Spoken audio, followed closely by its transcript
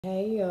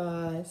Hey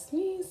y'all, it's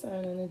me,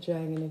 Siren On The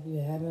Dragon. If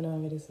you haven't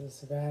already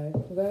subscribed,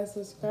 go ahead,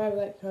 subscribe,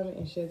 like, comment,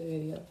 and share the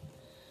video.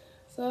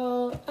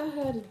 So, I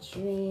had a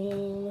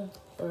dream,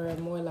 or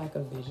more like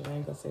a vision. I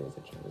ain't gonna say it was a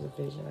dream, it was a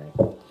vision,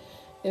 right?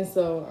 And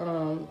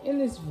so, in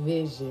this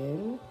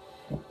vision,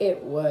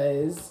 it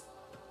was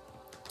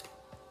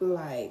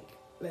like,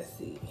 let's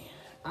see,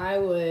 I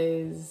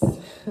was...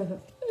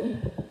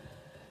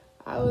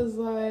 I was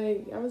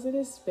in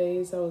this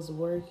space. I was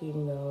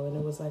working though, and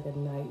it was like a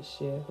night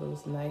shift. It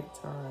was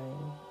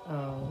nighttime.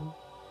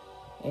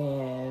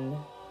 And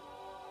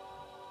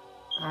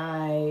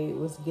I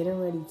was getting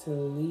ready to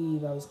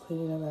leave. I was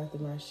cleaning up after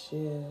my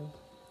shift.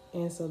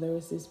 And so there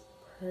was this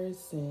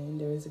person,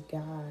 there was a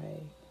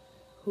guy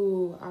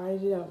who I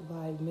ended up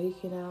like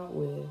making out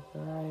with,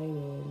 right?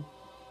 And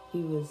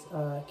he was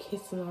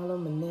kissing all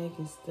on my neck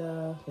and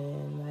stuff.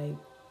 And like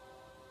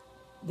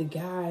the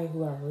guy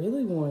who I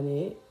really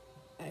wanted,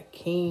 I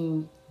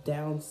came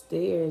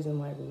downstairs and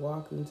like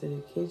walked into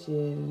the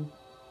kitchen,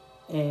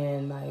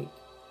 and like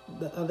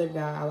the other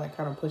guy, I like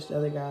kind of pushed the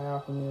other guy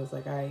off, and he was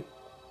like, "I,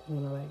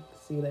 like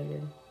see you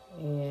later."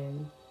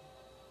 And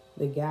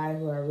the guy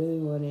who I really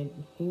wanted,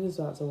 he was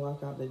about to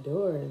walk out the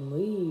door and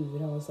leave,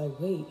 and I was like,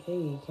 "Wait,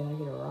 hey, can I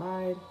get a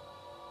ride?"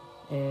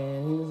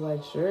 And he was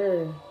like,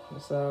 "Sure."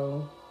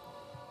 So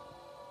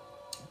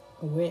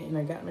I went and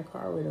I got in the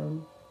car with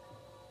him,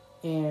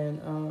 and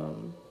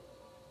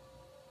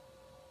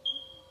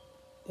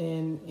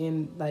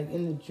in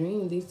the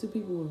dream, these two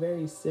people were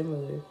very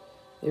similar.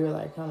 They were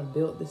like kind of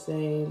built the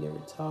same. They were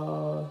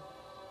tall.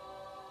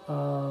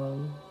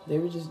 They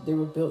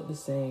were built the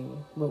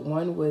same. But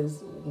one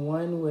was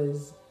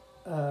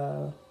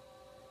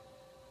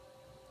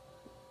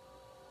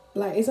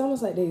like, it's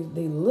almost like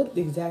they looked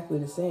exactly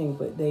the same,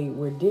 but they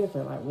were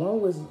different. Like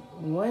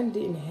one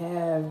didn't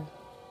have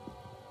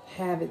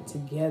it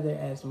together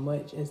as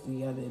much as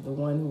the other. The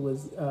one who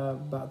was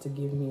about to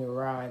give me a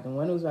ride. The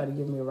one who was about to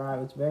give me a ride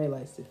was very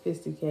like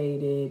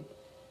sophisticated,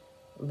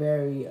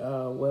 very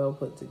well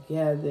put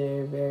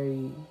together,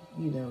 very,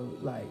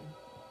 like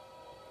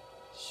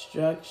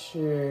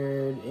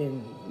structured,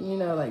 and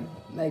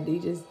like they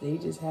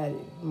just had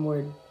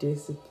more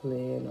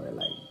discipline, or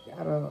like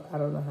I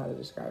don't know how to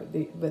describe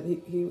it. But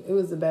it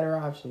was a better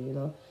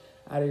option,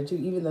 out of the two,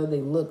 even though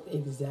they looked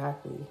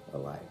exactly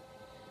alike.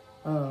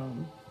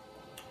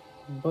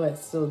 But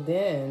so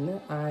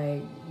then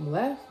I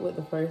left with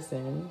the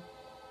person,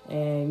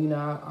 and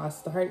I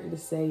started to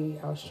say,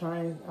 I was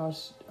trying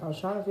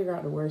to figure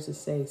out the words to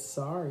say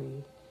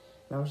sorry,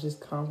 and I was just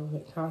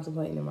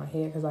contemplating in my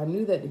head, because I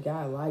knew that the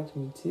guy liked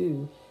me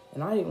too,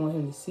 and I didn't want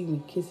him to see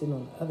me kissing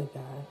on the other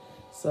guy,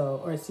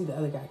 or see the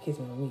other guy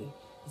kissing on me,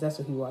 because that's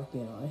what he walked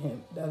in on,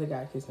 him, the other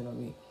guy kissing on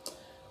me.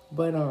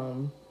 But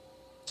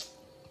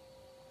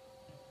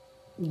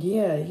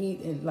yeah,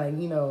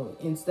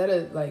 instead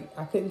of like,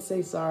 I couldn't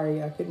say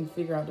sorry, I couldn't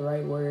figure out the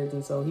right words,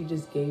 and so he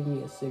just gave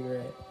me a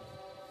cigarette.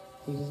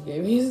 He's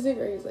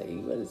like, "You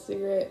want a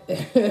cigarette?"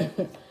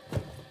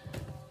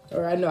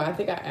 Or I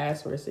think I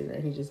asked for a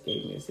cigarette. He just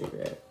gave me a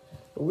cigarette.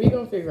 But we're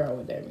gonna figure out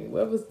what that means.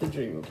 What was the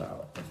dream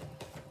about?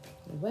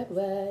 What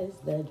was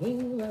the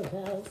dream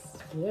about,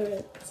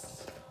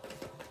 spirits?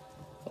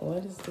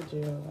 What is the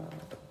dream about?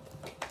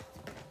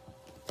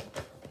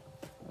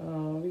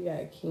 We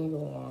got King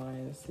of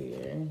Wands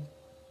here.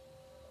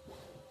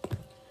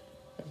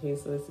 Okay,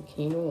 so it's the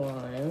King of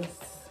Wands.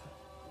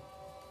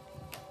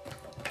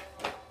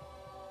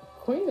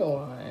 Queen of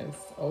Wands.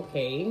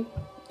 Okay.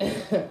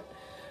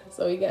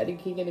 So we got the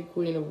King and the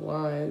Queen of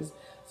Wands.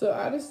 So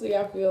honestly,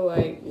 I feel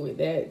like with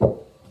that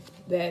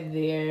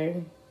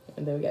there,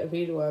 and then we got the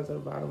Page of Wands on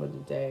the bottom of the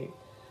deck.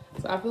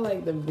 So I feel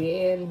like the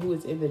man who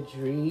was in the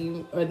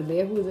dream, or the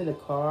man who was in the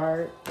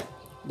card,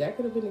 that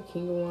could have been the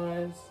King of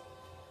Wands.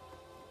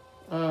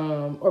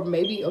 Or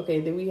maybe, okay,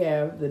 then we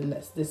have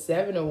the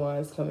Seven of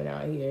Wands coming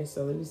out here.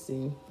 So let me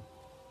see.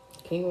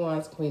 King of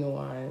Wands, Queen of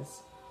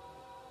Wands.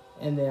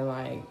 And then,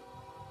 like,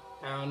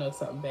 I don't know,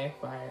 something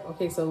backfired.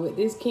 Okay, so with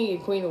this King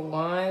and Queen of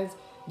Wands,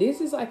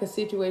 this is like a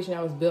situation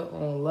I was built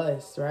on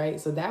lust, right?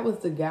 So that was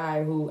the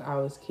guy who I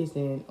was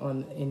kissing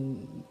on,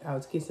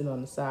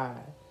 on the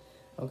side.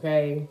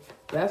 Okay,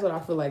 that's what I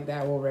feel like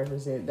that will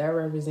represent. That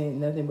represents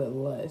nothing but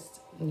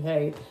lust.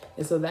 Okay,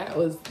 and so that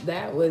was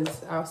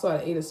I saw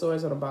the Eight of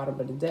Swords on the bottom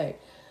of the deck.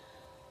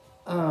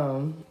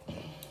 Then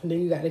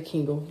you got the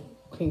King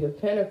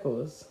of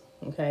Pentacles.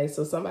 Okay,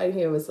 so somebody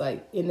here was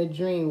like in the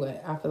dream.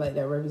 What I feel like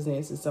that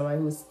represents is somebody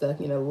who's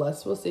stuck in a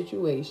lustful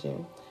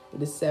situation.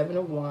 With the Seven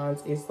of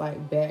Wands, it's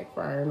like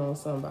backfiring on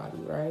somebody,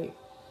 right?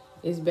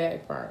 It's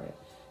backfiring.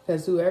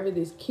 Because whoever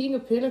this King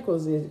of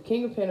Pentacles is,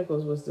 King of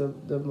Pentacles was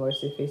the more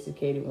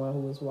sophisticated one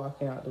who was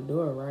walking out the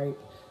door, right?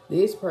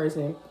 This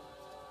person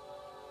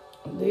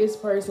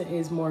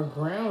is more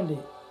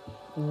grounded.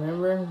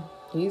 Remember?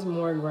 He's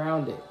more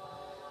grounded.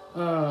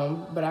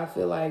 But I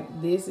feel like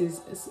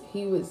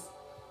he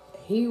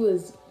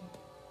was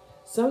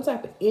some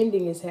type of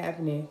ending is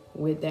happening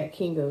with that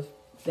King of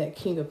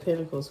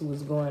Pentacles who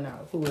was going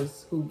out,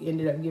 who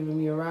ended up giving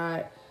me a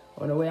ride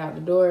on the way out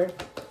the door.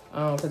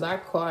 Because I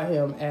caught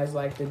him as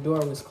like the door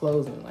was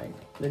closing. Like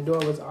the door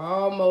was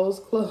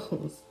almost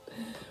closed.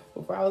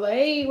 Before I was like,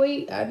 hey,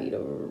 wait, I need a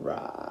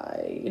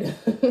ride.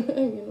 You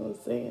know what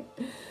I'm saying?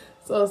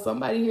 So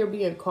somebody here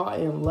being caught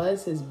in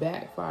lust has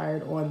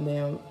backfired on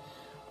them.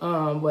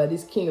 But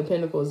this King of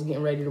Pentacles is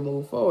getting ready to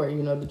move forward.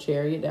 You know, the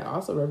Chariot, that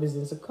also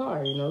represents a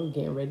car, you know,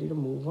 getting ready to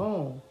move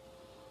on.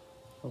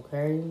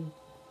 Okay.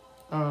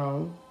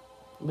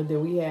 But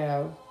then we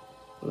have,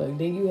 look,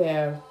 then you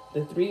have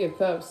the Three of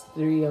Cups,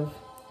 Three of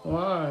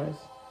Wands.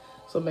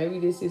 So maybe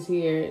this is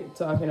here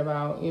talking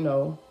about, you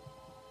know,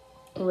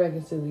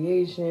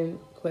 reconciliation,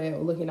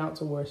 looking out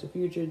towards the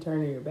future,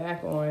 turning your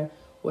back on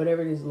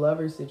whatever this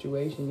lover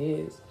situation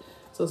is.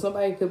 So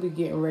somebody could be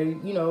getting ready,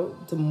 you know,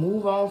 to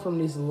move on from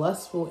this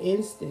lustful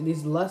instant,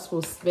 this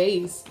lustful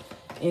space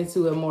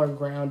into a more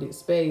grounded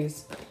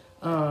space.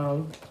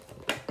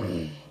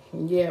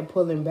 Yeah,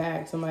 pulling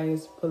back. Somebody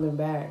is pulling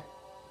back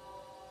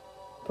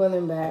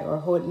or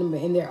holding them.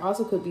 And there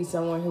also could be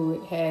someone who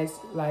has,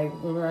 like,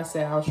 remember I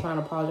said I was trying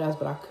to apologize,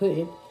 but I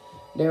couldn't.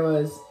 There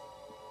was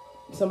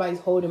somebody's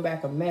holding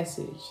back a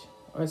message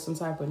or some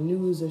type of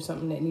news or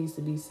something that needs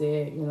to be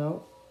said, you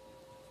know.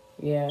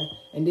 Yeah,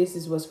 and this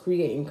is what's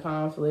creating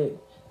conflict.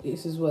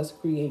 This is what's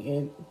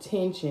creating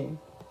tension.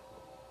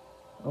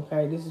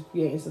 Okay, this is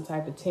creating some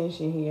type of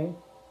tension here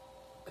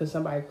because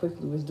somebody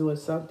quickly was doing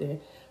something.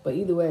 But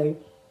either way,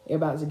 they're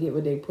about to get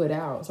what they put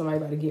out. Somebody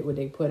about to get what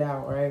they put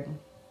out, right?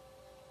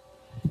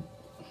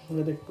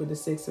 With the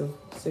Six of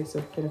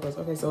Pentacles.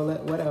 Okay, so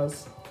what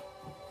else?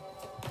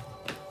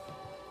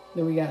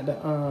 Then we got the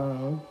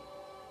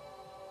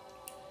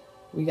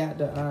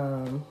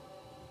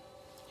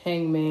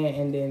Hangman,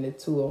 and then the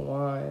Two of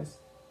Wands.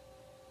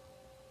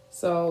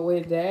 So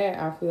with that,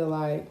 I feel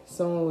like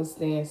someone was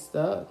staying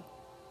stuck.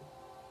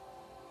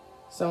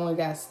 Someone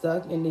got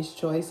stuck in this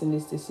choice and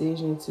this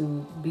decision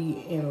to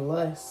be in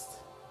lust.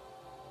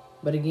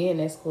 But again,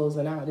 that's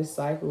closing out. This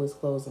cycle is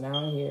closing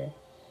out here.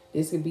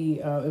 This could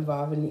be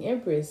involving the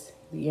Empress.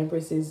 The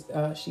Empress is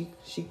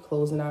she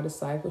closing out a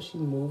cycle.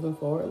 She's moving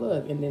forward.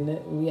 Look, and then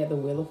we have the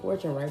Wheel of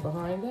Fortune right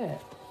behind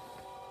that.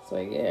 So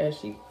yeah,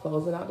 she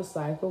closing out the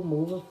cycle,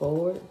 moving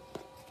forward,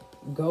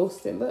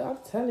 ghosting. Look, I'm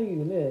telling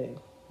you,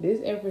 look, this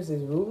Empress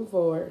is moving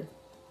forward,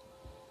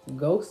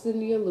 ghosting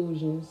the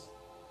illusions,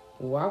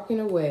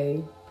 walking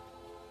away,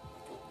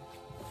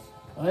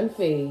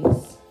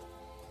 unfazed.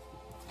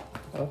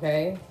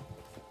 Okay.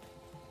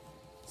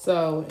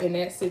 So in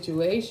that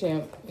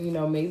situation, you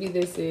know, maybe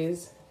this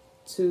is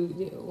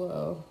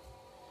well,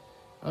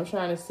 I'm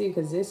trying to see,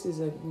 because this is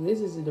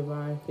a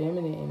divine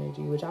feminine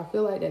energy, which I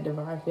feel like that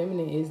divine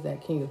feminine is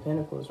that King of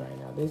Pentacles right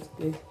now.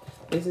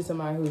 This is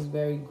somebody who's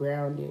very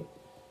grounded,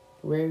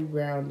 very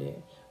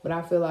grounded. But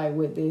I feel like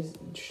with this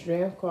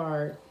Strength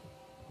card,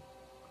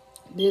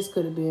 this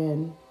could have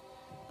been,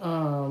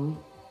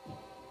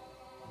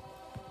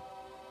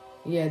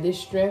 yeah, this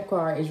Strength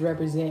card is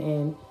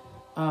representing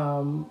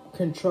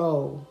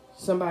control.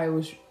 Somebody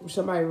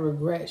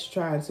regrets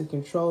trying to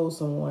control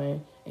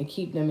someone and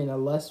keep them in a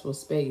lustful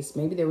space.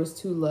 Maybe there was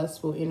two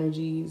lustful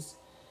energies.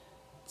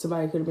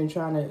 Somebody could have been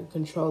trying to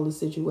control the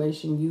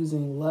situation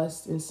using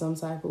lust in some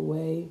type of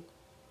way.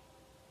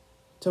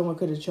 Someone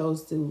could have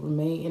chose to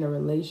remain in a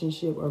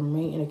relationship or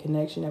remain in a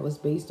connection that was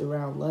based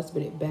around lust,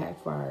 but it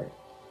backfired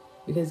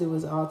because it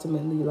was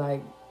ultimately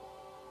like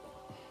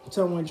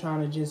someone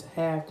trying to just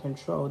have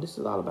control. This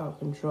is all about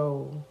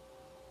control.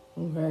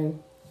 Okay?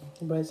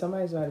 But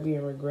somebody's about to be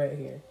in regret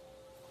here.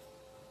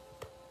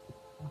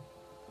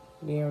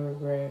 Be in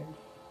regret.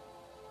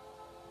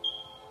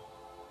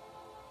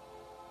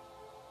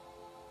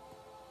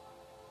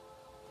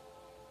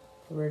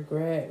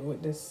 Regret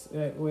with this,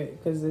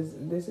 because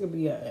this could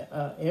be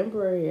a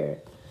emperor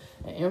here.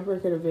 An emperor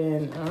could have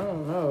been, I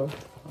don't know.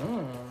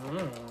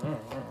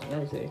 Let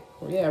me see.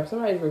 Yeah, if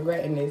somebody's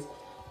regretting this,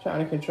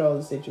 trying to control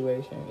the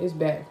situation, it's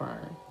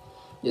backfiring.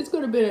 This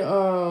could have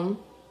been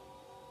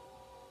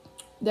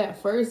that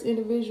first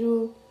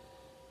individual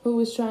who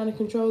was trying to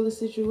control the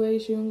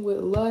situation with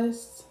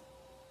lust.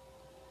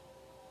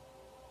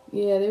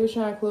 Yeah, they were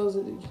trying to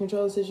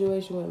control the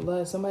situation with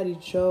lust. Somebody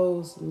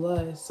chose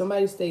lust.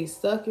 Somebody stayed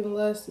stuck in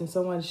lust and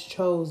someone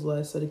chose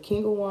lust. So the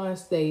King of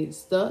Wands stayed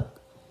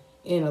stuck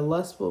in a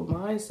lustful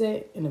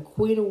mindset, and the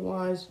Queen of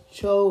Wands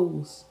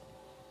chose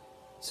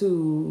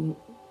to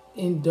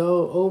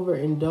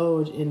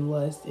overindulge in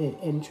lust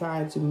and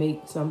trying to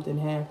make something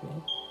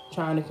happen,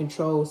 trying to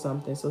control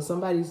something. So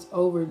somebody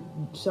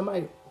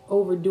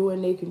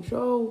overdoing their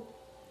control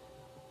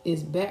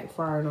is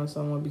backfiring on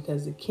someone,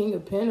 because the King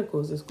of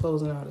Pentacles is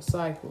closing out a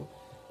cycle.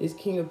 This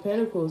King of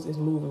Pentacles is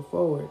moving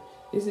forward.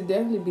 This would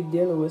definitely be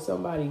dealing with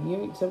somebody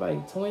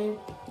twin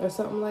or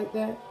something like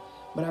that.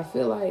 But I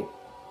feel like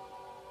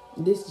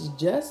this is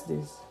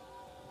justice.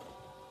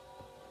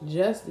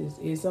 Justice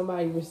is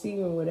somebody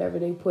receiving whatever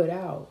they put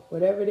out.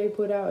 Whatever they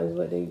put out is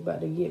what they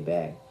about to get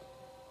back.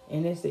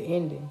 And it's the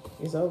ending.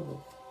 It's over.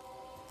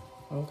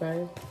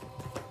 Okay?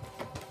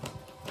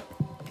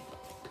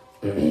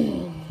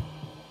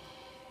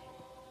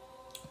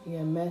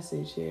 Yeah,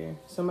 message here.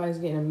 Somebody's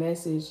getting a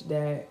message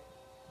that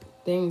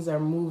things are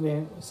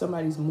moving.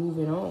 Somebody's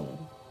moving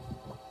on.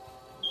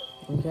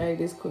 Okay,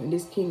 this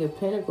King of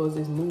Pentacles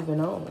is moving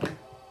on.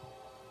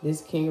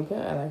 This King of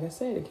Pentacles, like I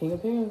said, the King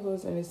of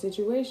Pentacles in this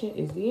situation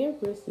is the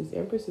Empress. This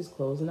Empress is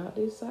closing out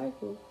this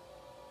cycle.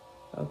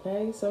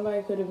 Okay,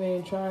 somebody could have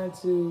been trying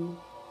to,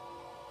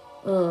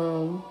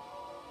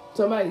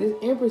 this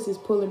Empress is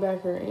pulling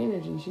back her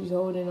energy. She's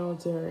holding on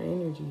to her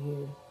energy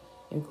here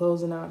and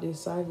closing out this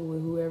cycle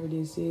with whoever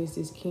this is,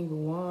 this King of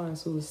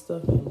Wands who is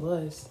stuck in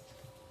lust.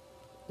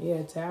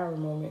 Yeah, Tower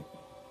moment.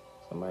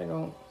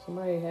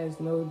 Somebody has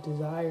no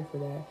desire for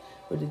that.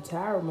 With the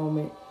Tower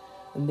moment,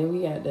 and then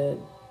we got the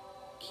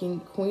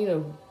Queen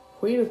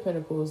of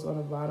Pentacles on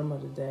the bottom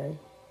of the day.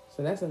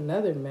 So that's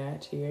another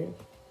match here.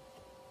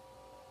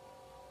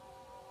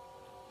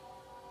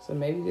 So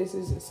maybe this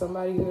is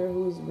somebody here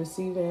who's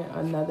receiving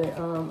another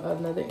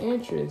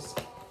interest.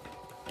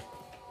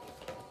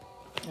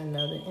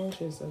 Another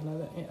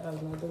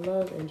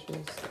love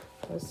interest.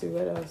 Let's see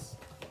what else.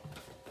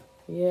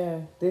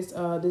 Yeah, this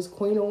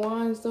Queen of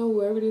Wands though,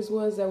 whoever this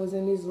was that was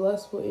in this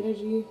lustful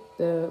energy,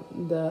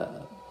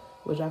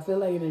 which I feel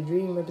like in the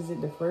dream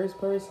represent the first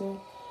person.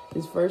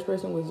 This first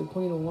person was the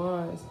Queen of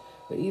Wands.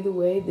 But either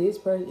way, this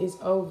person is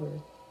over.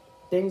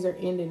 Things are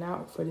ending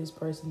out for this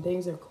person.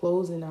 Things are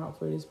closing out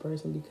for this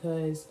person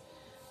because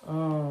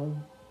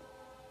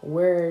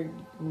whoever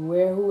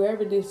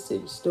this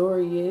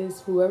story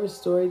is, whoever's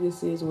story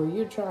this is, where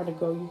you're trying to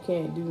go, you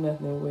can't do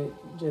nothing with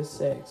just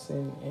sex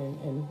and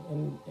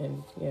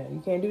yeah,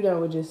 you can't do that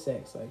with just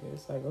sex. Like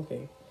it's like,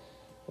 okay,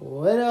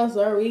 what else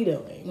are we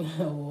doing?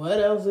 What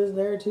else is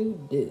there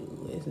to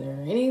do? Is there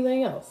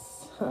anything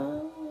else?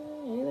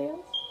 Anything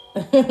else?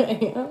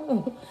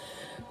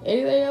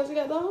 Anything else you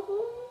got to offer?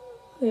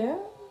 Yeah.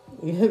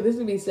 This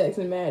would be sex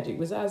and magic.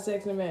 Besides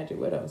sex and magic,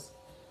 what else?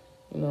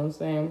 You know what I'm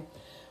saying?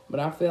 But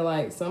I feel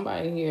like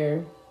somebody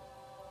here.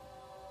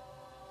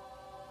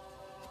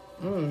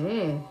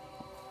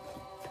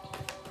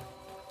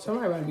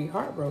 Somebody about to be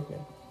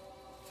heartbroken.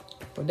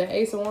 With that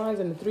Ace of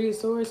Wands and the Three of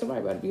Swords, somebody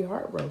about to be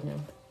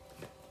heartbroken.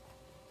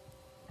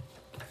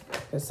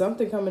 There's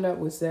something coming up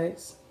with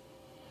sex.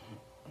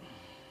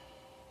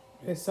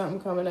 There's something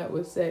coming up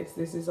with sex.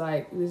 This is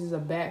a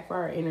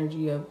backfire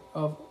energy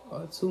of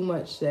too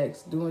much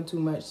sex, doing too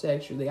much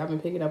sexually. I've been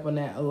picking up on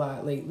that a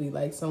lot lately.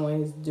 Like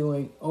someone is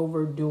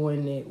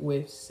overdoing it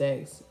with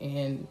sex,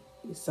 and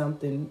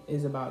something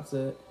about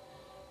to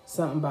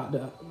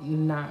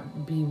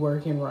not be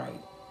working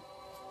right.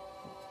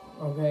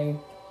 Okay.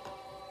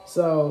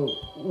 So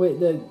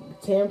with the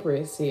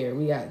Tempress here,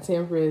 we got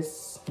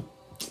Tempress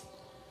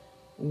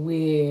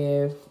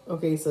with,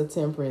 okay, so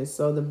Temperance.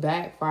 So the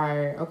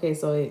backfire, okay,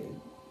 so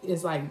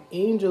it's like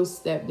angels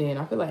stepped in.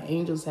 I feel like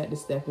angels had to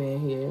step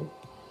in here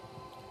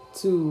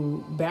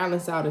to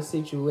balance out a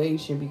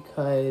situation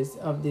because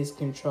of this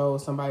control.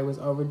 Somebody was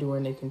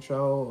overdoing their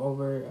control,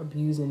 over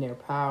abusing their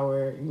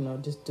power, you know,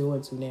 just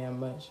doing too damn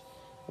much.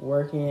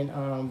 Working,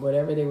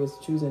 whatever they was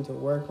choosing to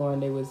work on,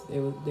 they was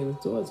doing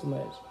too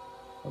much.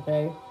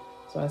 Okay?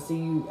 So I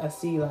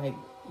see like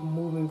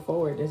moving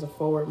forward. There's a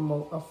forward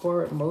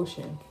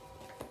motion.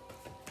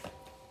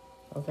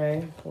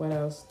 Okay, what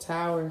else?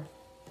 Tower,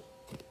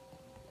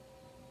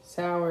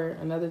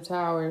 another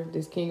tower.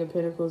 This King of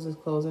Pentacles is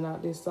closing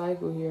out this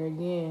cycle here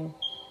again.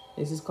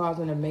 This is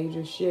causing a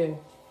major shift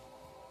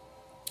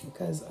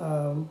because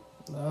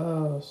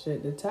oh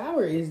shit, the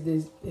tower is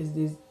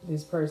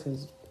this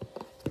person's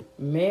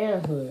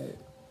manhood.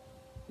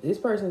 This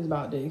person's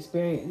about to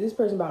experience. This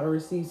person's about to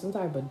receive some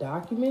type of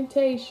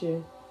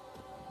documentation.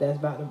 That's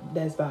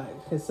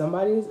because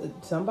somebody's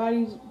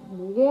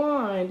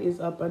wand is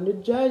up under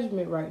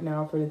judgment right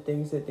now for the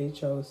things that they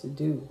chose to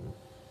do.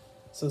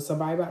 So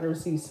somebody about to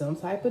receive some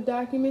type of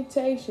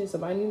documentation.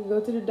 Somebody needs to go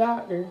to the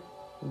doctor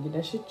and get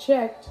that shit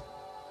checked.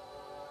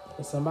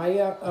 There's somebody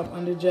up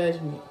under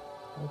judgment.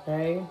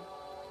 Okay.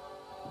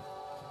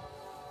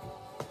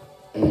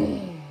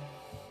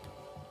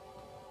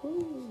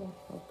 Ooh,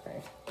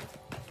 okay.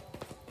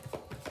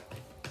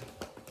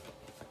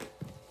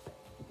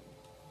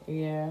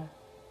 Yeah.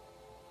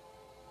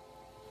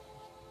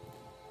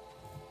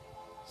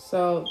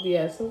 So,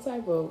 yeah, some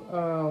type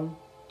of,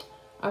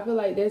 I feel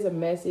like there's a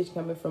message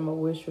coming from a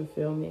wish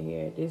fulfillment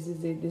here. This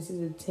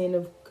is a 10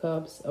 of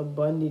Cups,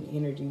 abundant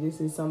energy.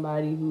 This is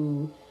somebody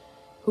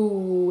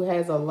who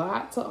has a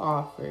lot to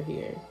offer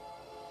here.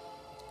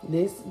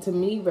 This, to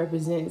me,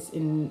 represents,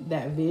 in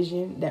that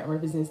vision, that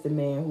represents the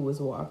man who was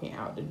walking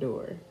out the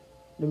door.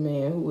 The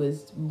man who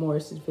was more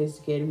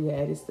sophisticated, who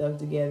had his stuff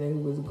together, who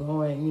was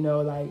going, you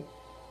know, like,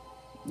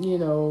 you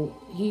know,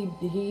 he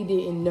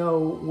didn't know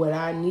what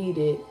I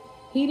needed.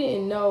 He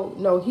didn't know,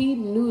 no, he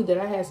knew that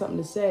I had something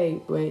to say,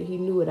 but he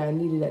knew what I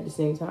needed at the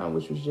same time,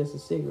 which was just a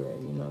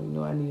cigarette. You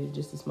know, I needed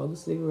just to smoke a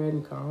cigarette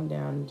and calm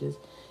down and just,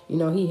 you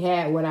know, he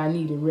had what I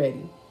needed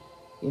ready.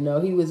 You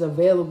know, he was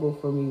available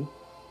for me.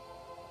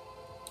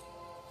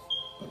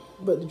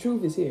 But the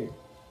truth is here.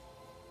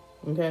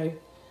 Okay?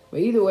 But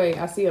either way,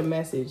 I see a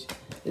message.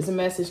 There's a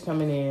message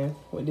coming in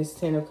with this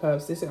 10 of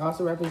Cups. This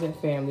also represents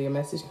family. A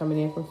message coming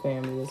in from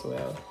family as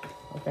well.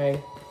 Okay?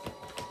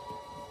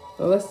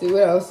 So let's see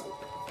what else.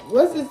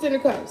 What's this 10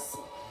 of cups?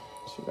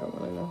 Shoot, I want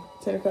to know.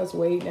 10 of cups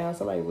weighed down.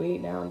 Somebody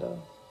weighed down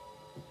though.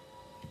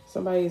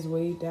 Somebody is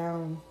weighed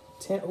down.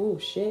 10. Oh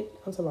shit.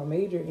 I'm talking about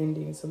major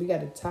endings. So we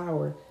got the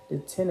Tower, the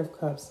 10 of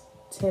cups,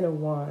 10 of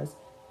wands,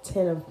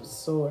 10 of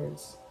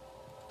swords.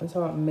 I'm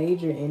talking about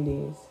major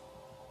endings.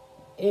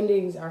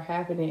 Endings are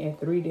happening in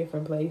 3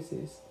 different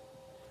places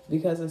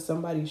because of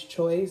somebody's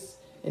choice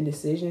and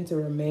decision to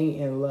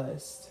remain in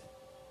lust.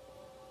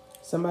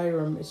 Somebody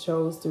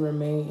chose to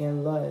remain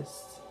in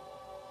lust.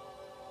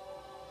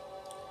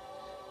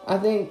 I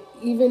think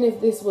even if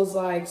this was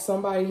like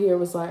somebody here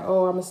was like,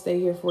 oh, I'm going to stay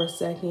here for a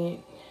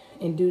second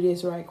and do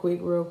this real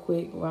quick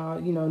while,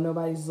 you know,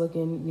 nobody's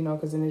looking, you know,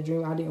 because in the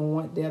dream I didn't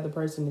want the other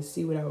person to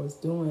see what I was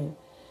doing.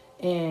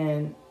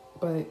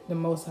 But the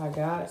Most High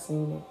God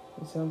seen it.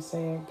 You see what I'm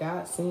saying?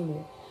 God seen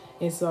it.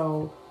 And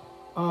so,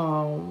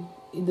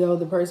 though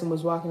the person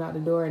was walking out the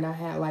door and I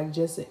had like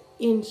just an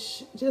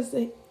inch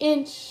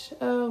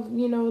of,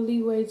 you know,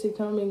 leeway to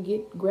come and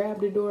grab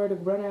the door to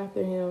run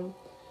after him,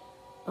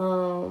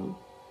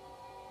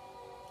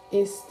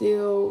 it's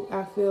still,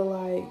 I feel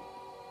like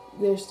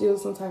there's still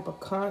some type of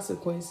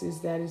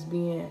consequences that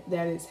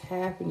is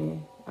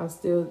happening. I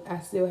still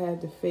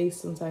have to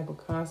face some type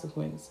of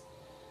consequence.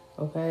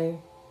 Okay?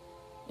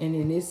 And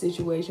in this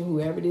situation,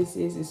 whoever this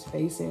is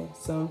facing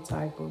some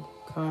type of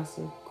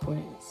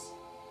consequence.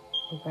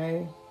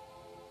 Okay?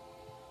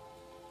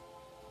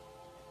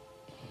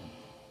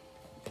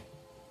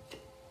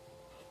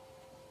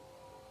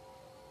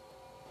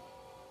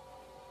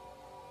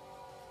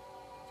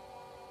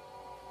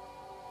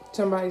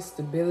 Somebody's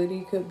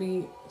stability could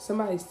be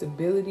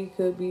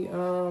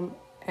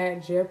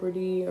at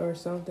jeopardy or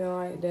something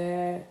like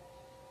that.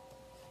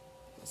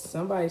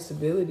 Somebody's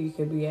stability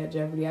could be at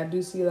jeopardy. I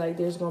do see like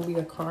there's going to be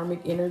a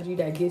karmic energy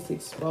that gets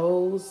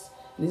exposed.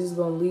 This is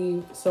going to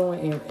leave someone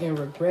in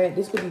regret.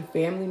 This could be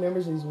family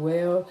members as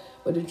well.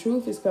 But the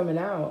truth is coming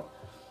out.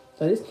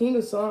 So this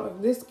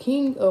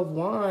King of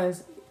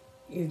Wands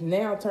is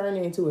now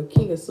turning into a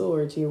King of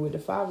Swords here with the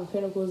 5 of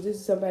Pentacles. This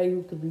is somebody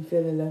who could be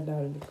feeling left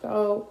out in the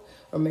cold.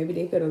 Or maybe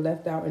they could have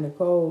left out in the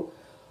cold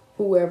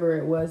whoever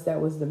it was that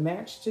was the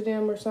match to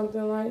them or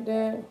something like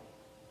that.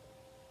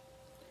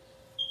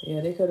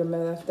 Yeah, they could have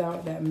left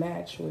out that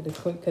match with the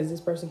queen because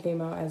this person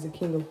came out as a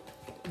king of.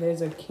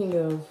 There's a king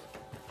of.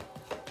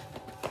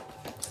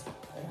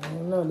 I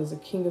don't know. There's a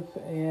king of.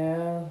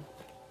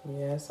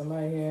 Yeah.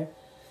 Somebody here.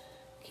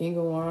 King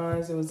of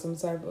Wands. It was some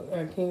type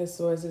of King of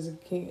Swords. There's a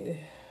king.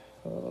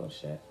 Oh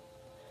shit.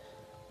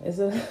 It's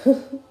a.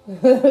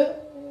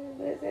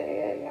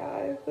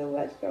 It's too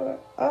much going on.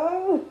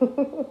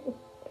 Oh.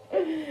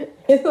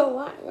 It's a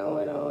lot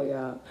going on,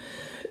 y'all.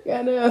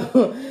 Goddamn.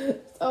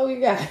 So we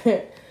got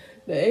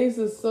the Ace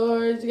of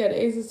Swords. You got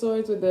the Ace of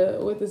Swords with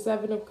the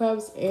 7 of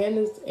Cups and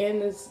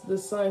the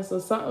Sun. So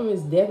something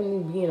is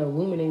definitely being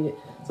illuminated.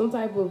 Some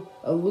type of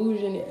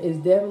illusion is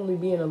definitely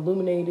being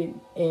illuminated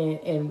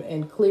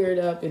and cleared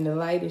up, and the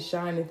light is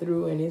shining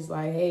through. And it's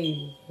like,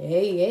 hey,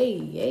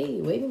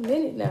 wait a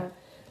minute now.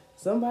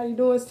 Somebody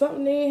doing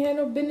something they ain't had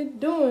no business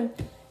doing.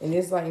 And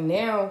it's like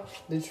now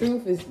the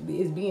truth is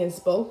being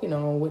spoken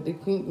on with the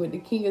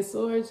King of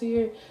Swords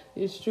here.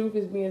 This truth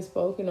is being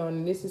spoken on,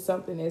 and this is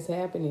something that's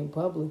happening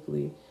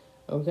publicly.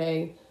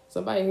 Okay,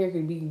 somebody here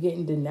could be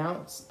getting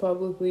denounced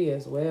publicly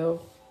as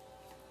well.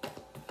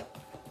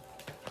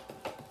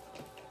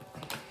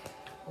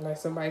 Like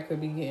somebody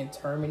could be getting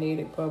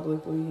terminated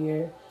publicly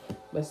here.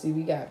 But see,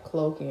 we got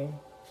cloaking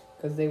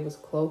because they was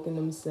cloaking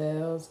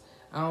themselves.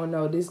 I don't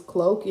know, this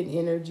cloak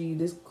energy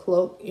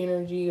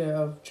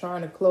of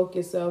trying to cloak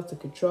yourself to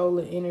control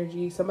the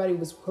energy. Somebody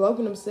was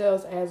cloaking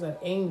themselves as an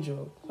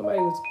angel. Somebody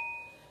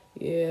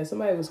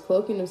was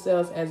cloaking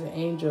themselves as an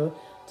angel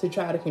to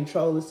try to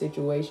control the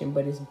situation,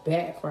 but it's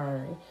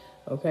backfiring.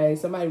 Okay,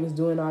 somebody was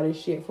doing all this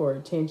shit for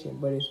attention,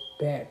 but it's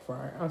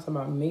backfiring. I'm talking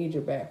about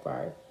major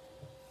backfire.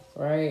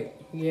 Right?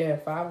 Yeah,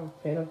 5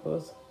 of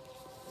Pentacles.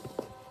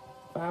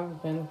 5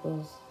 of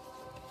Pentacles.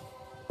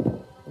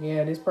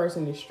 Yeah, this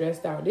person is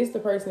stressed out. This is the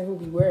person who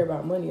be worried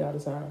about money all the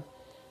time.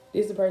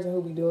 This is the person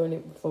who be doing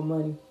it for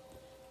money.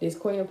 This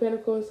Queen of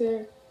Pentacles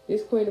here.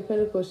 This Queen of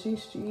Pentacles,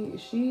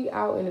 she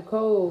out in the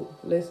cold.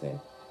 Listen,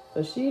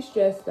 so she's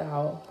stressed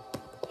out.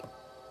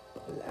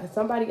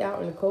 Somebody out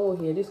in the cold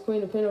here. This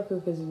Queen of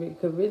Pentacles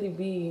could really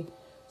be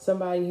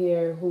somebody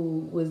here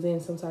who was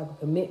in some type of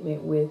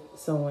commitment with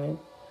someone,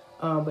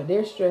 but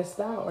they're stressed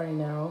out right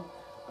now.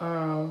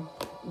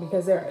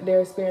 Because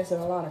they're experiencing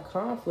a lot of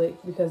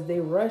conflict because they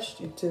rushed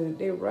to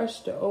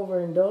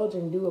overindulge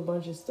and do a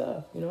bunch of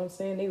stuff. You know what I'm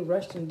saying? They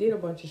rushed and did a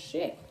bunch of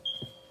shit.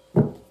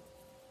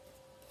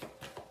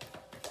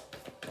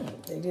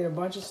 They did a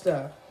bunch of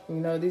stuff. You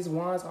know, these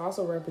wands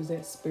also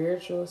represent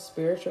spiritual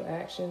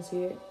actions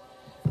here.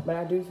 But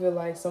I do feel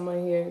like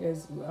someone here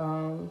is,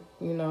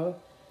 you know,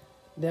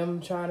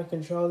 them trying to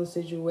control the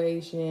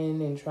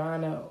situation and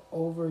trying to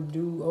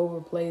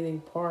overplay their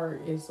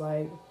part. It's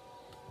like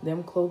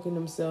them cloaking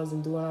themselves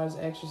and doing all this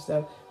extra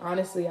stuff.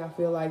 Honestly, I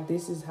feel like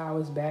this is how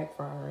it's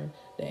backfiring.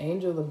 The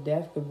angel of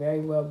death could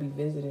very well be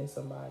visiting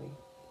somebody.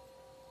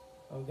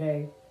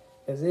 Okay?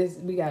 Because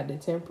we got the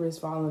Empress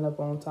falling up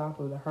on top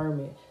of the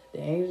Hermit. The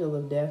Angel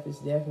of Death is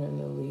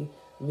definitely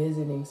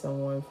visiting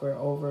someone for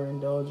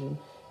overindulging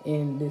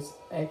in this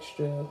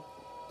extra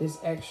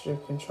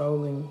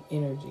controlling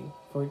energy.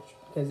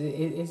 Because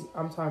it's,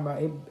 I'm talking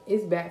about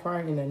it's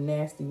backfiring in a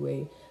nasty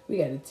way. We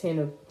got the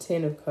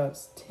ten of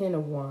cups, 10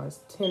 of wands,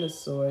 10 of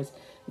swords.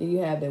 Then you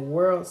have the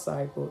world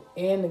cycle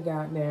and the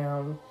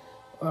goddamn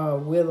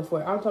wheel of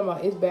fortune. I'm talking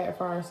about it's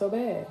backfiring so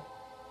bad.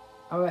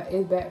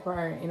 It's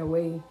backfiring in a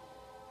way.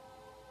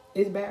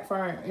 It's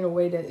backfiring in a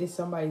way that it's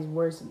somebody's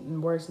worst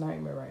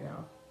nightmare right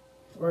now,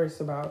 or it's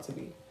about to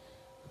be.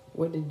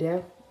 With the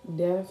death,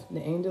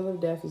 the angel of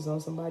death is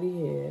on somebody's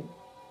head.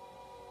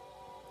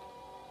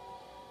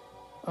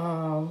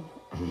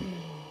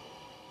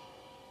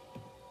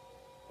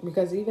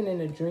 Because even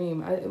in a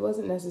dream, it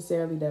wasn't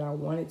necessarily that I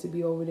wanted to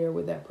be over there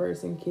with that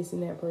person,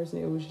 kissing that person.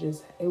 It was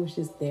just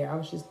there. I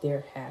was just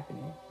there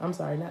happening. I'm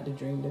sorry, not the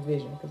dream, the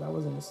vision, because I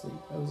wasn't asleep.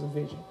 It was a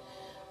vision.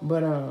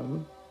 But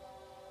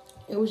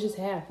it was just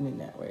happening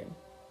that way.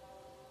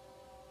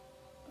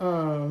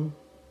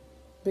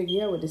 But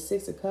yeah, with the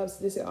Six of Cups,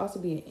 this could also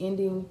be an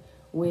ending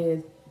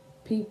with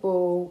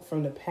people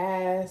from the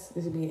past.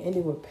 This would be an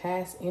ending with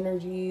past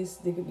energies.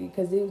 They could be,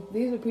 because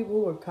these were people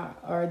who were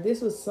or this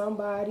was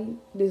somebody,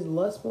 this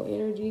lustful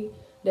energy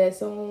that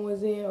someone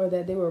was in, or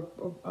that they were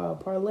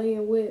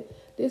parlaying with.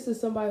 This is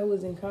somebody who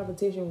was in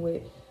competition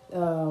with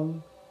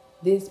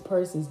this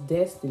person's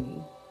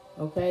destiny.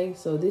 Okay,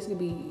 so this could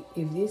be,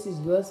 if this is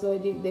your story,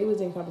 they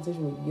was in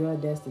competition with your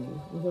destiny.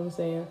 You know what I'm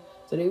saying?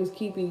 So they was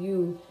keeping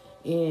you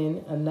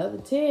in another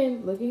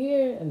 10. Look at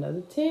here,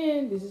 another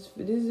 10. This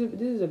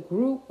is a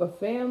group, a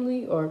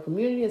family, or a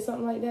community, or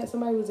something like that.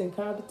 Somebody was in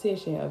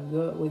competition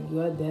with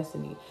your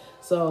destiny.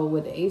 So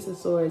with the Ace of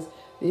Swords,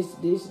 that's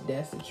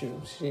the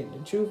truth. Shit, the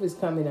truth is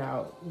coming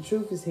out. The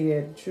truth is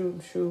here. The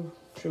truth.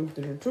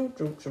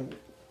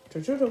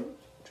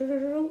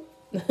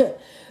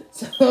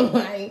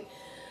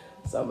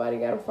 Somebody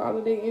gotta follow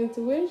their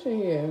intuition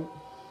here.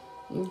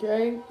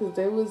 Okay?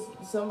 Because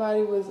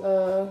somebody was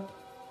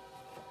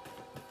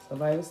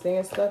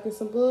staying stuck in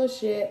some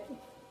bullshit.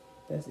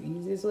 That's the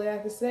easiest way I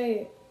can say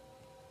it.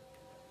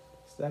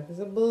 Stuck in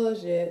some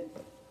bullshit.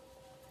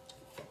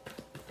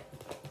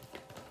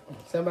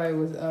 Somebody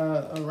was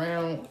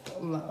around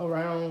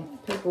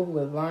people who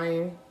was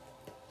lying.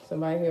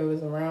 Somebody here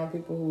was around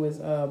people who was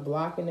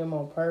blocking them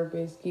on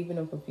purpose, keeping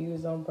them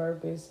confused on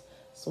purpose,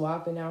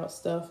 swapping out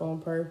stuff on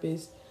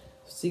purpose,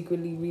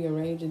 secretly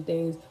rearranging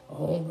things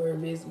on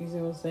purpose. You see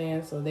what I'm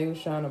saying? So they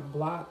was trying to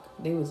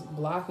they was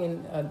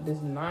blocking this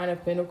Nine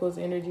of Pentacles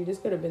energy. This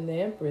could have been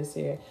the Empress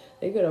here.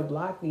 They could have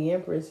blocked the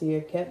Empress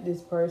here, kept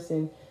this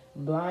person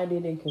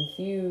blinded and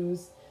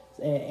confused,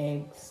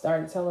 and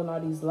started telling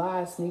all these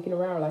lies, sneaking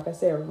around. Like I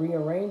said,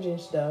 rearranging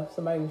stuff.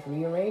 Somebody was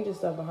rearranging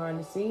stuff behind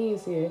the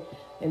scenes here.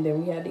 And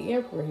then we had the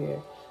Emperor here.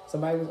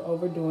 Somebody was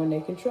overdoing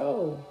their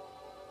control.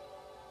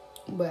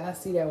 But I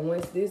see that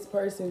once this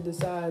person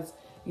decides,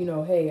 you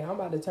know, hey, I'm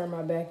about to turn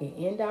my back and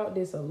end out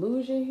this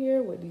illusion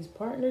here with these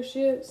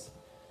partnerships.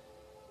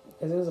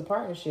 Because it was a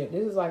partnership.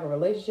 This is like a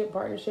relationship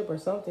partnership or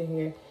something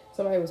here.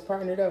 Somebody was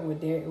partnered up with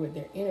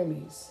their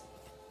enemies.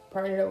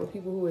 Partnered up with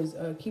people who was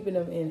keeping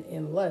them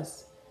in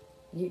lust.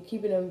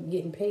 Keeping them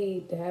getting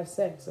paid to have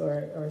sex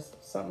or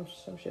some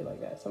shit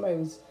like that. Somebody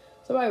was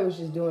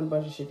just doing a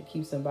bunch of shit to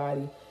keep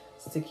somebody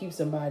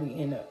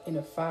in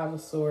a Five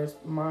of Swords,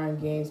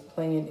 mind games,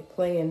 playing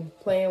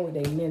with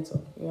their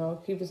mental, you know,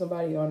 keeping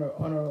somebody on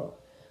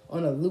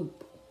a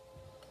loop,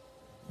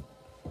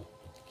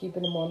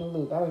 keeping them on the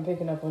loop. I've been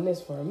picking up on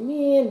this for a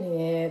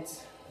minute,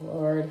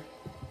 Lord.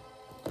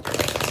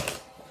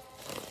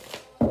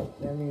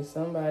 That means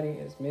somebody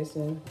is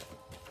missing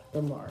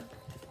the mark.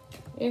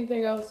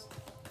 Anything else?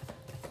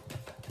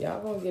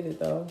 Y'all gonna get it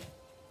though.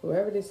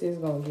 Whoever this is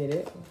gonna get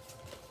it.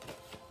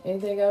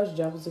 Anything else?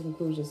 Jumping to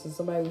conclusions. So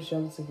somebody was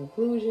jumping to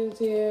conclusions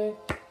here.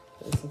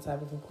 There's some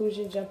type of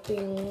conclusion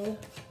jumping.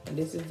 And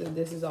this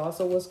is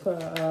also what's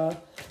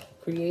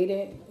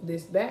creating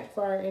this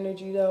backfire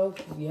energy though.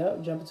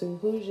 Yep, jumping to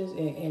conclusions.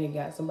 And it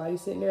got somebody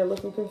sitting there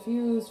looking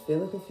confused,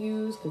 feeling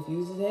confused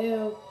as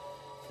hell.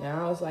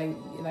 Now it's like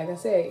I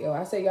said,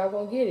 I say y'all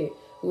gonna get it.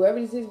 Whoever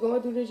this is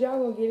going through this, y'all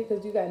gonna get it,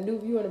 because you got a new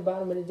view on the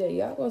bottom of the day.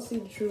 Y'all gonna see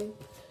the truth.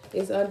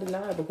 It's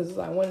undeniable, because it's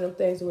like one of them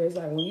things where it's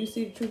like when you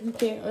see the truth, you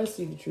can't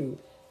unsee the truth.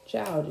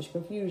 Childish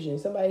confusion.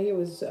 Somebody here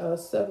was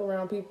stuck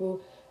around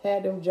people,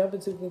 had them jump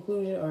into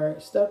conclusion, or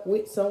stuck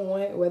with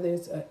someone, whether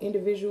it's an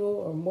individual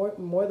or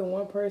more than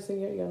one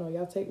person. You know,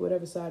 y'all take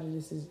whatever side of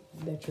this is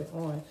that you're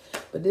on.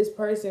 But this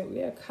person,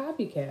 yeah,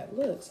 copycat.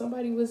 Look,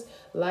 somebody was,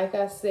 like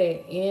I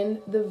said,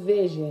 in the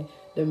vision.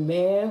 The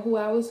man who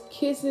I was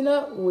kissing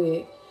up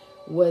with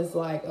was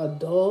like a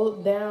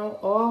dulled down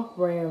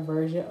off-brand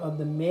version of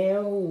the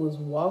man who was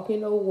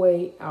walking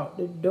away out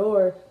the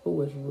door, who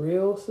was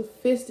real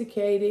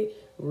sophisticated,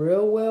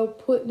 real well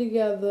put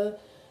together.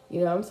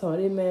 You know, I'm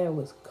talking, this man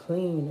was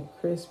clean and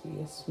crispy.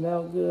 It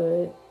smelled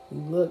good. He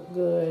looked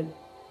good.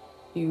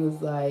 He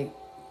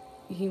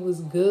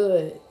was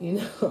good,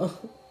 you know.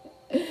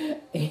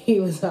 And he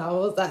was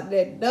almost out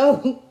that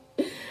door.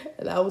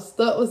 And I was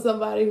stuck with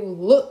somebody who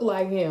looked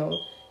like him,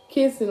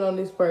 kissing on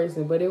this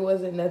person. But it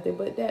wasn't nothing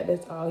but that.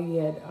 That's all he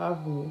had to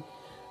offer me.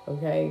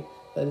 Okay?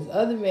 So this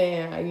other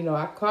man, you know,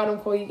 I caught him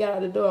before he got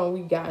out the door, and we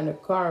got in the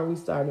car and we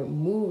started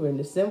moving.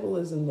 The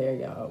symbolism there,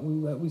 y'all.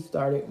 We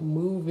started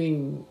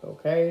moving,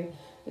 okay?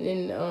 And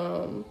then,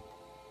 I'm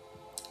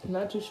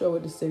not too sure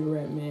what the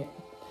cigarette meant.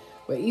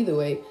 But either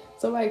way,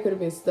 somebody could have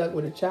been stuck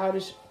with a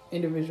childish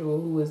individual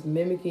who was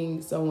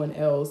mimicking someone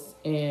else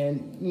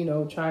and, you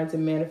know, trying to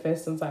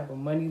manifest some type of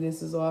money.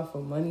 This is all for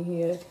money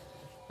here.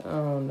 I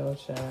don't know,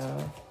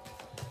 child.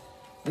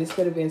 This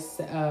could have been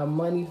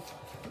money,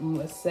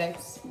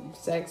 sex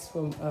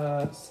from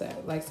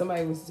like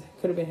somebody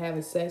could have been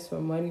having sex for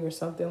money or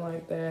something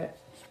like that,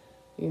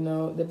 you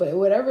know. But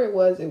whatever it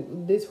was,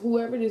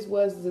 whoever this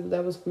was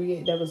that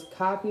was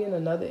copying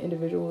another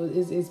individual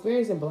is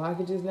experiencing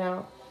blockages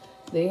now.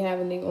 They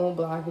having their own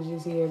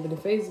blockages here, but the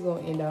phase is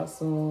gonna end out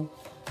soon.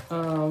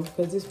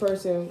 Because this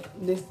person,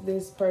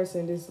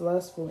 this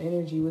lustful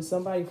energy was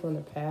somebody from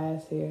the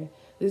past here.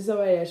 This is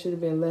somebody that should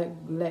have been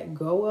let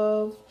go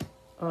of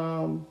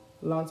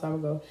a long time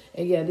ago.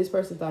 And yeah, this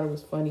person thought it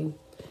was funny.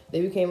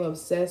 They became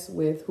obsessed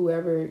with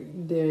whoever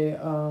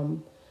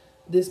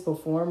this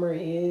performer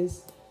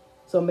is.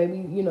 So maybe,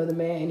 you know, the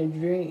man in a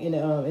dream, in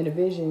a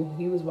vision,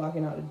 he was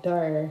walking out the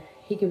door.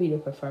 He could be the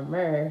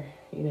performer.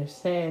 You know what I'm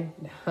saying?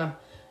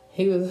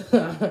 He was,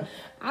 I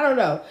don't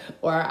know.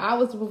 Or I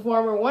was the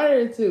performer, one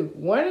of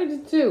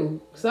the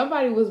two.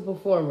 Somebody was a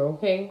performer,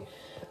 okay?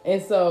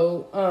 And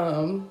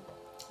so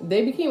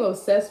they became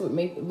obsessed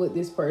with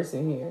this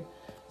person here.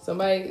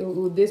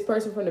 This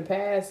person from the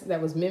past that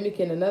was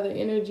mimicking another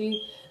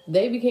energy,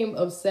 they became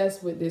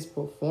obsessed with this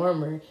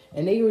performer.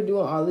 And they were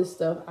doing all this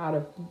stuff out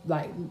of,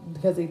 like,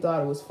 because they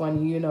thought it was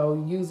funny, you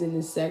know, using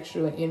this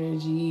sexual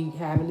energy,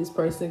 having this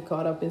person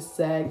caught up in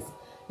sex,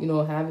 you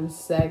know, having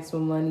sex for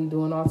money,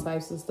 doing all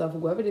types of stuff.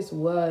 Whoever this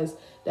was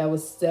that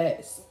was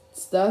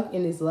stuck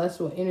in this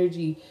lustful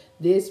energy,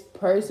 this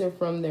person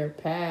from their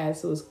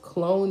past was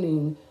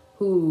cloning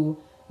who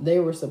they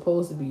were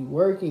supposed to be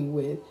working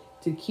with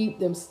to keep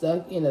them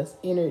stuck in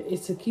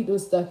to keep them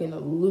stuck in a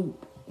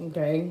loop,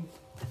 okay?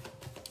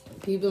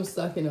 Keep them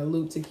stuck in a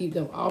loop to keep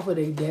them off of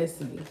their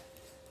destiny.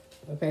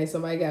 Okay,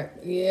 somebody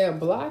got,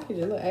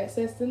 blockages. Look,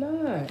 access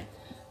denied.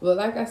 But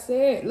like I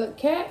said, look,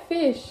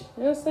 catfish.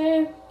 You know what I'm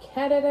saying?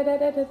 Catfish.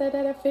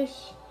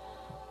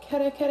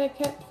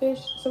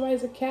 Catfish.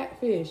 Somebody's a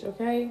catfish,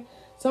 okay?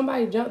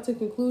 Somebody jumped to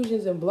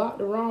conclusions and blocked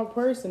the wrong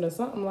person or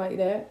something like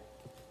that.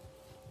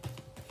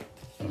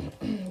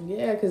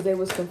 Yeah, because they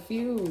was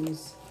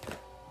confused.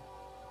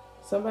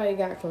 Somebody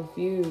got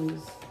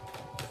confused.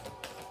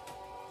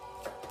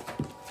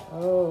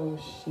 Oh,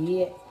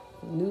 shit.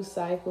 New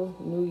cycle,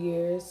 new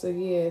year. So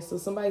yeah, so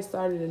somebody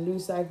started a new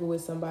cycle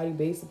with somebody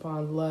based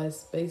upon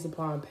lust, based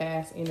upon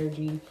past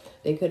energy.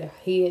 They could have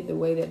hid the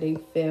way that they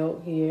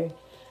felt here,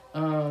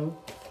 and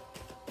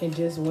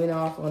just went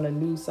off on a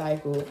new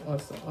cycle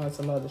on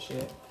some other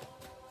shit.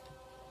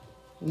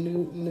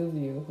 New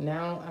view.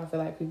 Now I feel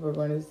like people are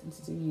going to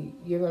see.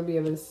 You're going to be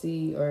able to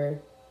see,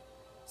 or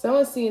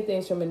someone's seeing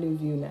things from a new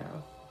view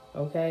now.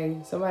 Okay,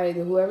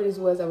 whoever this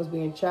was that was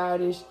being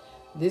childish.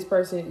 This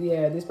person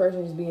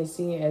is being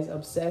seen as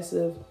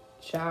obsessive,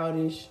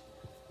 childish,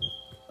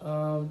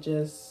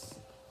 just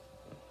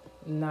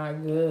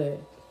not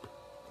good.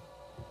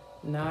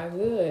 Not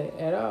good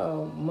at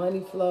all.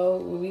 Money flow.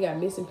 We got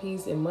missing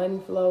piece and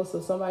money flow.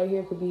 So somebody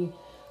here could be,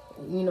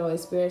 you know,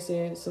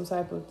 experiencing some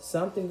type of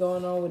something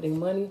going on with their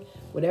money.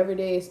 Whatever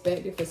they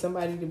expected for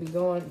somebody to be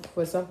going,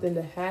 for something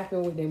to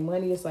happen with their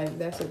money. It's like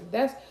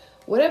that's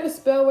whatever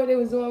spell where they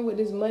was doing with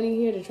this money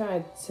here to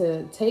try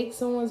to take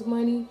someone's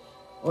money.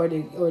 Or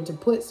to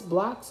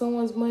block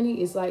someone's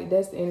money, it's like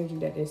that's the energy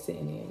that they're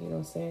sitting in. You know what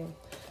I'm saying?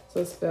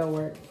 So spell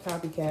work,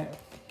 copycat.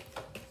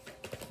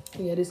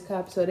 Yeah, this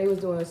copy. So they was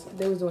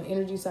doing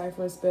energy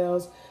ciphering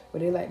spells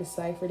where they like to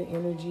cipher the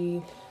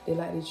energy. They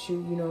like to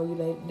shoot. You know,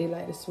 they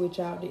like to switch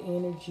out the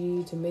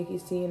energy to make it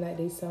seem like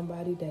they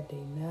somebody that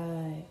they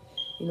not.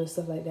 You know,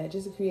 stuff like that,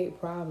 just to create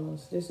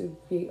problems, just to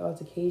create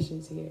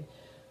altercations here.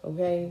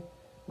 Okay.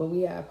 But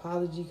we had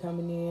apology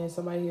coming in.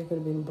 Somebody here could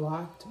have been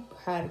blocked,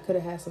 could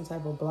have had some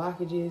type of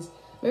blockages.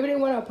 Maybe they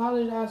want to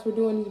apologize for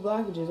doing these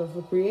blockages or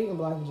for creating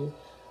blockages.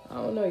 I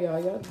don't know, y'all.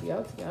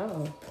 Y'all, I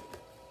don't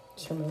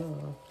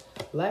know.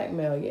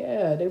 Blackmail,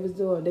 yeah. They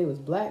was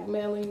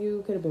blackmailing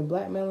you. Could have been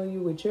blackmailing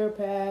you with your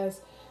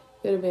past.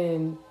 Could have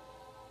been,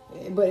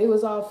 but it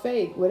was all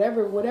fake.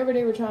 Whatever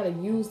they were trying to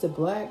use to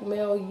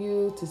blackmail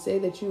you, to say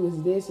that you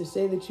was this or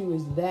say that you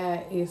was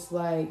that, it's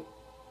like,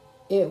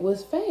 it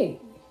was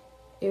fake.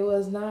 It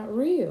was not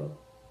real.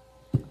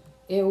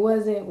 It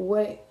wasn't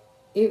what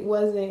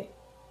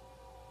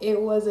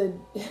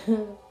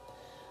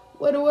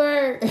what a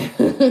word.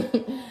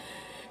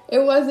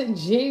 It wasn't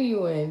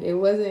genuine. It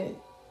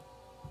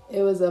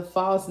was a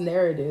false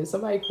narrative.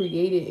 Somebody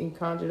created and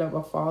conjured up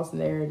a false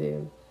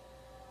narrative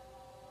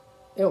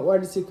in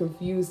order to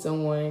confuse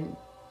someone.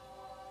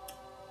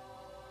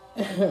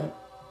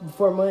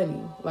 for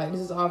money. Like,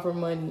 this is all for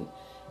money.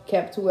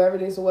 Kept whoever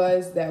this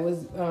was that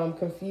was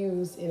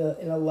confused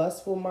in a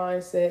lustful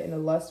mindset, in a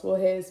lustful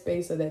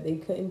headspace, so that they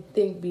couldn't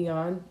think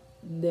beyond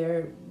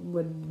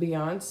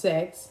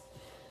sex.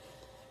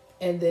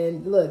 And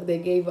then look, they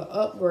gave an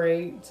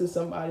upgrade to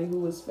somebody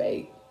who was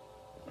fake.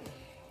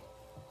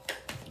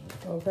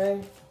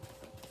 Okay.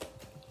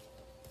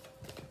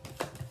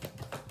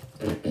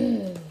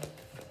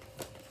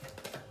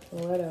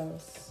 What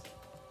else?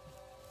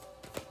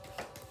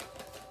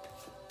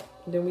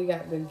 Then we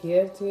got the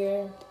gift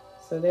here.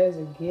 So there's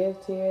a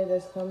gift here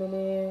that's coming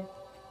in.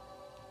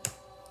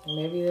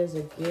 Maybe there's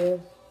a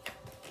gift.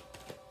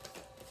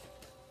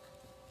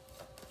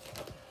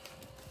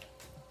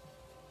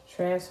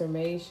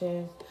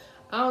 Transformation.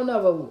 I don't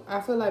know, but I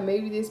feel like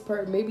maybe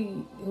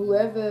maybe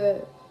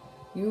whoever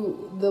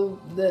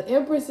the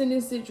Empress in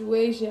this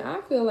situation, I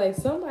feel like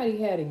somebody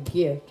had a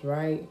gift,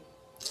 right?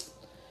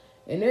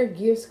 And their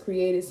gifts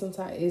created some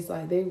type. It's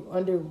like they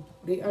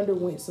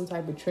underwent some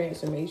type of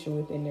transformation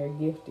within their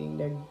gifting,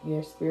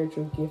 their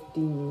spiritual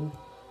gifting.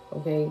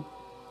 Okay,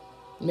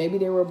 maybe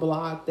they were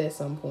blocked at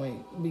some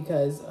point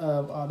because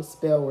of all the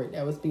spell work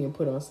that was being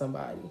put on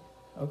somebody.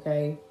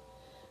 Okay,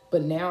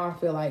 but now I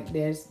feel like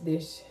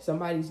there's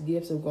somebody's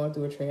gifts of going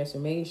through a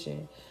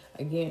transformation.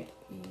 Again,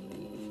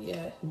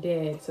 yeah,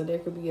 dead. So there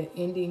could be an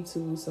ending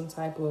to some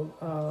type of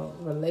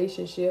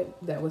relationship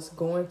that was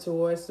going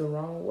towards the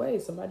wrong way.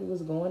 Somebody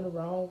was going the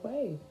wrong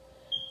way.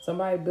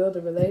 Somebody built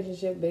a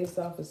relationship based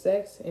off of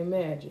sex and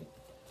magic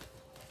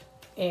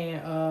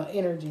and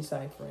energy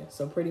ciphering.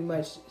 So pretty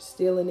much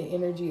stealing the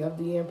energy of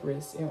the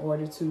Empress in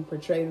order to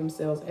portray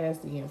themselves as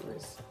the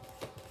Empress.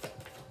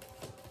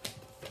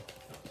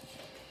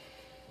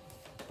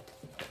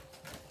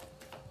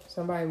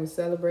 Somebody was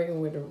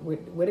celebrating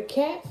with a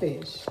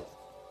catfish.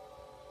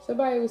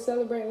 Somebody was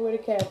celebrating with a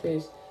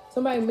catfish.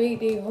 Somebody made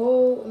their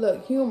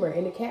whole, humor,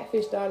 and the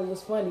catfish thought it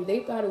was funny. They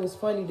thought it was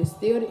funny to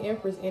steal the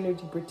Empress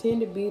energy, pretend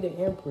to be the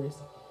Empress.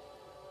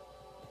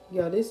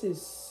 Yo, this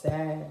is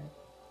sad.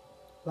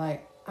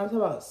 Like, I'm talking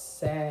about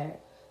sad.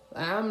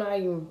 Like,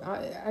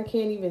 I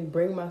can't even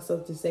bring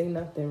myself to say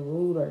nothing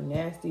rude or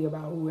nasty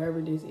about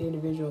whoever this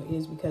individual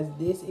is, because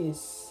this is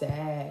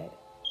sad.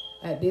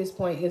 At this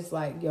point, it's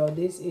like, yo,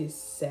 this is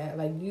sad.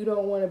 Like, you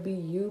don't want to be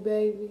you,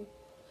 baby.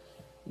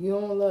 You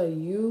don't love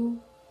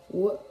you.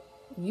 What?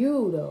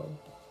 You, though.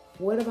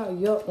 What about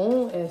your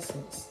own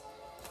essence?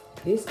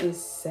 This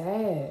is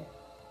sad.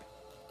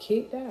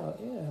 Kicked out,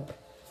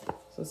 yeah.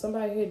 So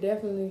somebody here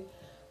definitely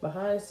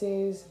behind the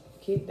scenes,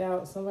 kicked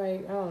out. Somebody,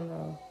 I don't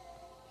know.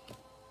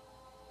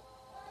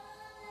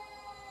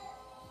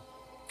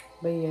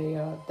 But yeah,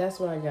 y'all, that's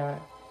what I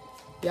got.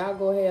 Y'all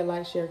go ahead,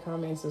 like, share,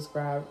 comment, and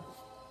subscribe.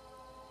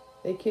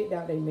 They kicked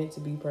out they meant to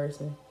be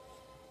person.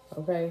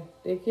 Okay?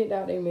 They kicked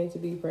out they meant to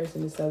be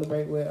person to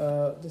celebrate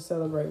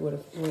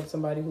with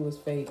somebody who was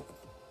fake.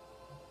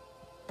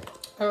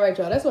 Alright,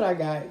 y'all. That's what I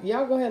got.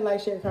 Y'all go ahead,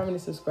 like, share, comment,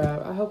 and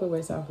subscribe. I hope it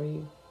works out for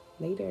you.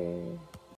 Later.